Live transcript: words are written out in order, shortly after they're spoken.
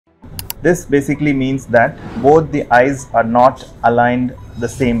This basically means that both the eyes are not aligned the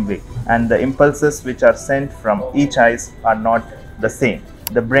same way, and the impulses which are sent from each eyes are not the same.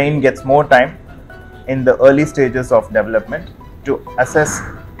 The brain gets more time in the early stages of development to assess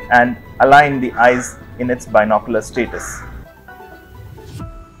and align the eyes in its binocular status.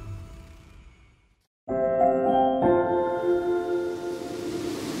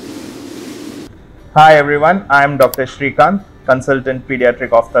 Hi everyone, I am Dr. Srikanth, consultant pediatric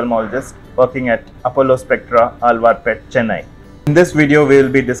ophthalmologist working at Apollo Spectra, Alvarpet, Chennai. In this video, we will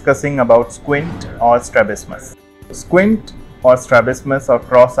be discussing about squint or strabismus. Squint or strabismus or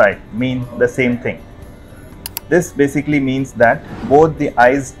cross-eye mean the same thing. This basically means that both the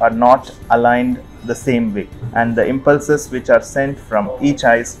eyes are not aligned the same way, and the impulses which are sent from each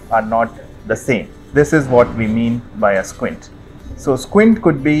eyes are not the same. This is what we mean by a squint. So squint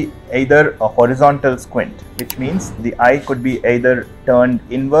could be either a horizontal squint, which means the eye could be either turned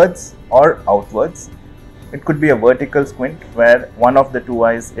inwards or outwards. It could be a vertical squint where one of the two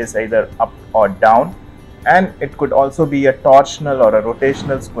eyes is either up or down, and it could also be a torsional or a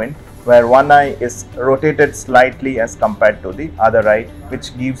rotational squint where one eye is rotated slightly as compared to the other eye,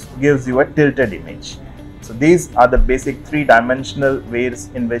 which gives you a tilted image. So these are the basic three-dimensional ways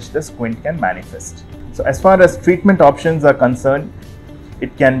in which the squint can manifest. So as far as treatment options are concerned,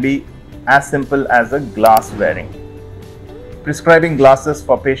 it can be as simple as a glass wearing. Prescribing glasses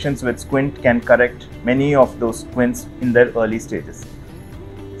for patients with squint can correct many of those squints in their early stages.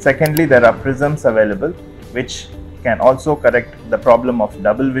 Secondly, there are prisms available which can also correct the problem of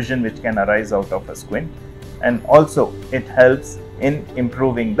double vision which can arise out of a squint, and also it helps in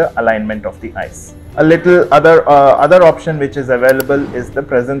improving the alignment of the eyes. A little other option which is available is the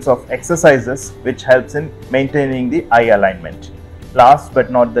presence of exercises which helps in maintaining the eye alignment. Last but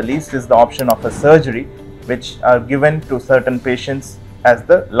not the least is the option of a surgery, which are given to certain patients as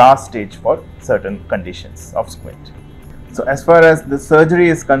the last stage for certain conditions of squint. So as far as the surgery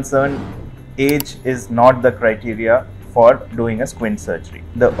is concerned, age is not the criteria for doing a squint surgery.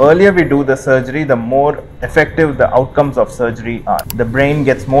 The earlier we do the surgery, the more effective the outcomes of surgery are. The brain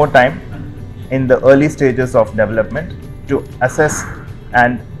gets more time in the early stages of development to assess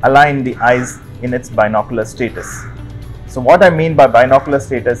and align the eyes in its binocular status. So what I mean by binocular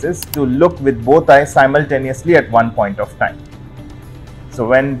status is to look with both eyes simultaneously at one point of time. So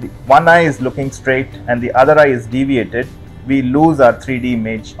when one eye is looking straight and the other eye is deviated, we lose our 3D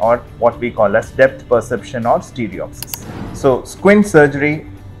image, or what we call as depth perception or stereopsis. So squint surgery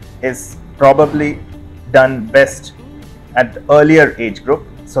is probably done best at the earlier age group,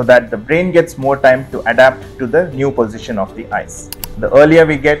 so that the brain gets more time to adapt to the new position of the eyes. The earlier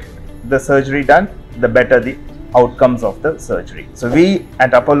we get the surgery done, the better the outcomes of the surgery. So we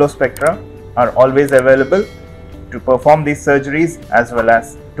at Apollo Spectra are always available to perform these surgeries as well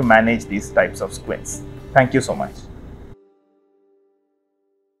as to manage these types of squints. Thank you so much.